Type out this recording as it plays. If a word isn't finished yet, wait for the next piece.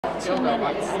2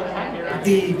 minutes.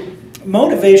 The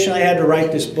motivation I had to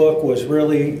write this book was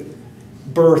really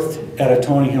birthed at a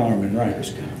Tony Hillerman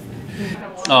Writers Conference.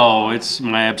 Oh, it's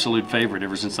my absolute favorite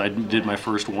ever since I did my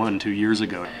first one 2 years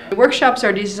ago. The workshops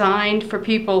are designed for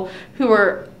people who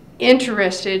are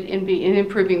interested in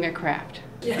improving their craft.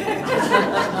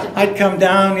 I'd come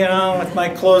down, you know, with my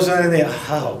clothes on, and they,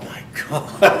 oh my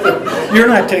God, you're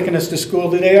not taking us to school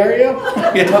today, are you?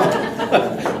 You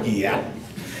know, yeah.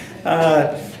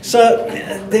 So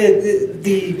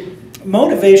the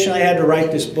motivation I had to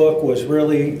write this book was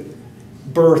really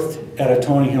birthed at a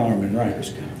Tony Hillerman Writers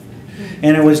Conference.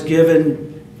 And it was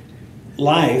given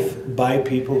life by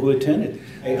people who attended.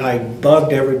 I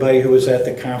bugged everybody who was at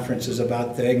the conferences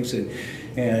about things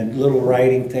and little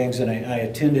writing things, and I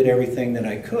attended everything that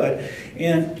I could.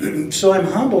 And so I'm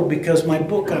humbled because my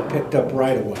book got picked up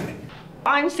right away.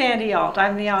 I'm Sandy Alt.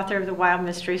 I'm the author of the Wild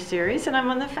Mystery series, and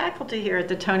I'm on the faculty here at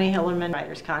the Tony Hillerman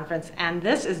Writers Conference. And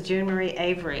this is June Marie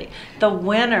Avery, the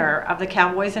winner of the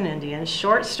Cowboys and Indians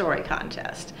short story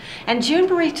contest. And June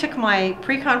Marie took my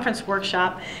pre-conference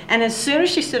workshop, and as soon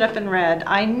as she stood up and read,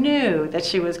 I knew that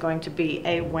she was going to be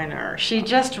a winner. She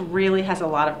just really has a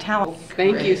lot of talent.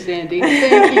 Thank you, Sandy.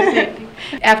 Thank you, Sandy.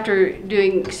 After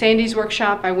doing Sandy's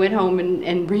workshop, I went home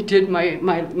and redid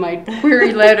my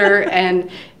query letter.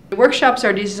 And the workshops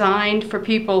are designed for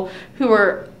people who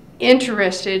are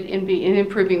interested in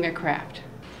improving their craft.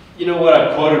 You know what?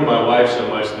 I've quoted my wife so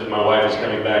much that my wife is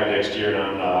coming back next year and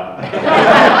I'm not.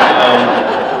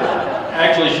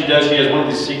 Actually, she does. She has one of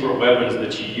these secret weapons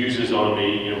that she uses on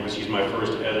me, you know, because she's my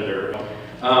first editor.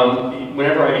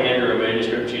 Whenever I hand her a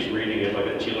manuscript, she's reading it like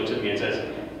that. She looks at me and says,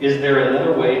 "Is there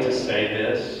another way to say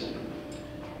this?"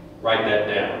 Write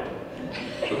that down.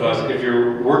 Because if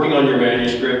you're working on your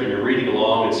manuscript and you're reading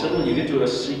along and suddenly you get to a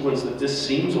sequence that this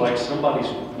seems like somebody's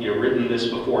written this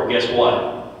before, guess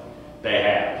what? They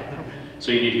have.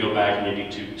 So you need to go back and you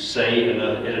need to say it in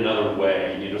another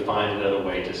way. You need to find another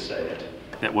way to say it.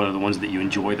 That one of the ones that you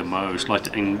enjoy the most,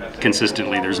 like, and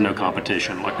consistently there's no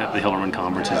competition. Like that, the Hillerman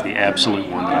Conference is the absolute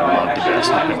one that I love the best,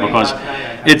 like that, because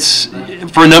it's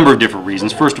for a number of different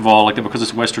reasons. First of all, like that, because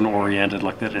it's Western oriented,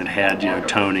 like that, it had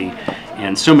Tony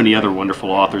and so many other wonderful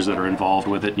authors that are involved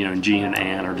with it. And Gene and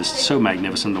Ann are just so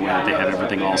magnificent the way that they have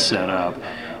everything all set up.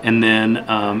 And then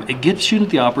it gives you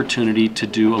the opportunity to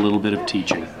do a little bit of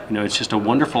teaching. It's just a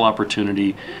wonderful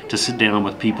opportunity to sit down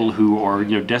with people who are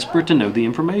desperate to know the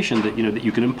information that that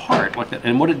you can impart like that.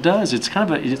 And what it does, it's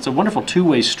a wonderful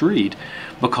two-way street,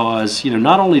 because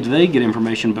not only do they get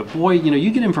information, but boy,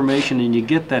 you get information and you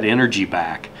get that energy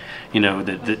back.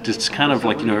 That it's kind of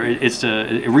like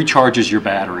it recharges your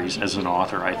batteries as an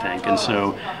author, I think. And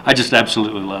so I just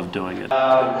absolutely love doing it.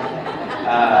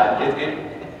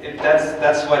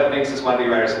 That's what makes us want to be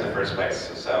writers in the first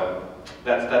place. So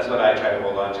that's what I try to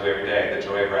hold on to every day, the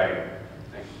joy of writing.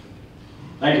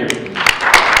 Thank you.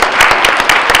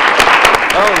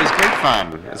 Oh, it was great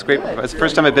fun. It's great. It's the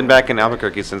first time I've been back in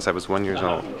Albuquerque since I was 1 year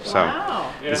old. So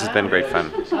this has been great fun.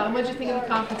 What did you think of the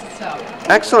conference itself?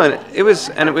 Excellent. It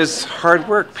was hard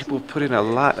work. People put in a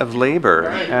lot of labor,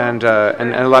 and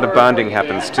a lot of bonding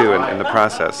happens too in the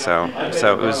process. So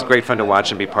it was great fun to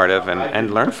watch and be part of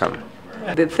and learn from.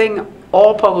 The thing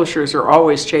all publishers are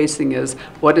always chasing is,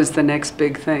 what is the next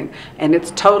big thing? And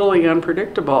it's totally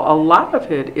unpredictable. A lot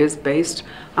of it is based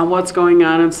on what's going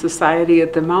on in society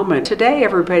at the moment. Today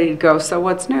everybody'd go, so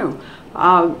what's new?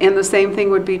 And the same thing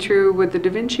would be true with the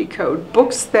Da Vinci Code.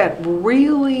 Books that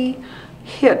really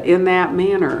hit in that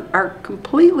manner are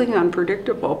completely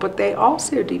unpredictable, but they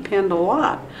also depend a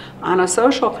lot on a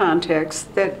social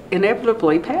context that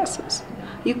inevitably passes.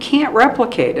 You can't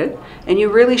replicate it, and you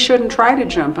really shouldn't try to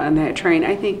jump on that train.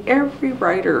 I think every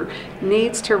writer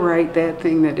needs to write that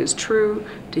thing that is true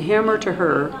to him or to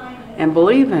her and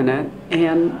believe in it,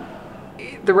 and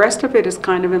the rest of it is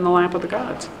kind of in the lap of the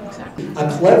gods. Exactly. A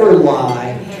clever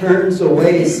lie turns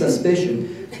away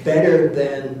suspicion better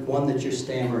than one that you're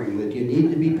stammering with. You need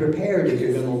to be prepared if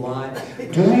you're going to lie.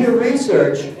 Do your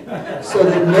research so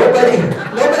that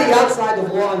nobody outside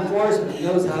of law enforcement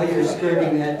knows how you're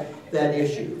skirting that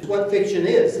issue. What fiction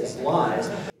is, it's lies.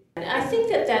 I think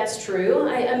that that's true.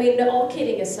 I mean, all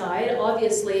kidding aside,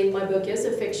 obviously my book is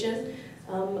a fiction.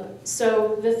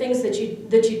 So the things that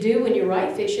you do when you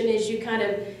write fiction is you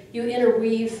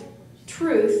interweave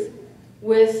truth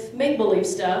with make-believe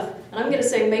stuff. And I'm going to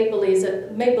say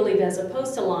make-believe as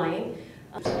opposed to lying.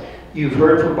 You've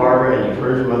heard from Barbara and you've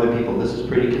heard from other people. This is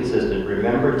pretty consistent.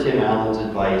 Remember Tim Allen's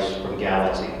advice from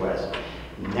Galaxy Quest.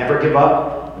 Never give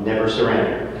up, never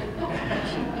surrender.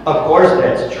 Of course,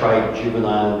 that's trite,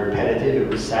 juvenile, and repetitive. It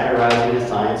was satirizing a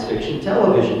science fiction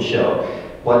television show.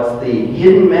 What's the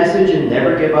hidden message in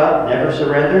Never Give Up, Never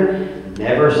Surrender?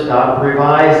 Never stop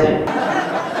revising.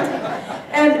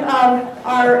 And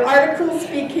our articles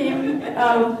became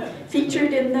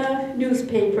featured in the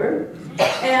newspaper.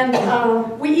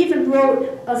 And we even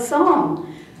wrote a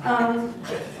song.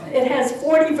 It has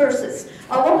 40 verses.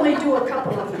 I'll only do a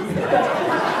couple of them.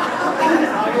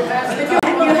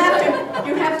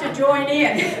 You have to join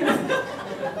in.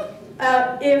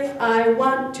 If I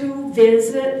want to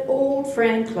visit old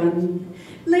Franklin,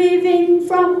 leaving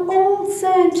from old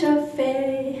Santa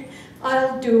Fe,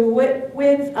 I'll do it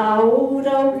without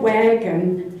a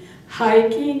wagon,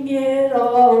 hiking it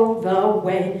all the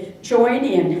way. Join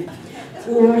in.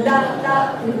 Ooh la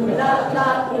la, ooh la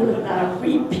la, ooh la,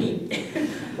 repeat.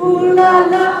 Ooh la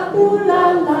la, ooh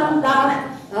la la la,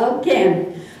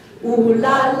 again. Ooh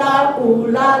la la, ooh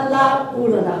la la, ooh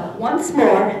la la. Once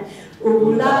more.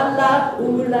 Ooh la la,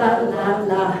 ooh la la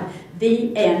la,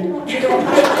 the end. You don't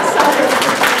make the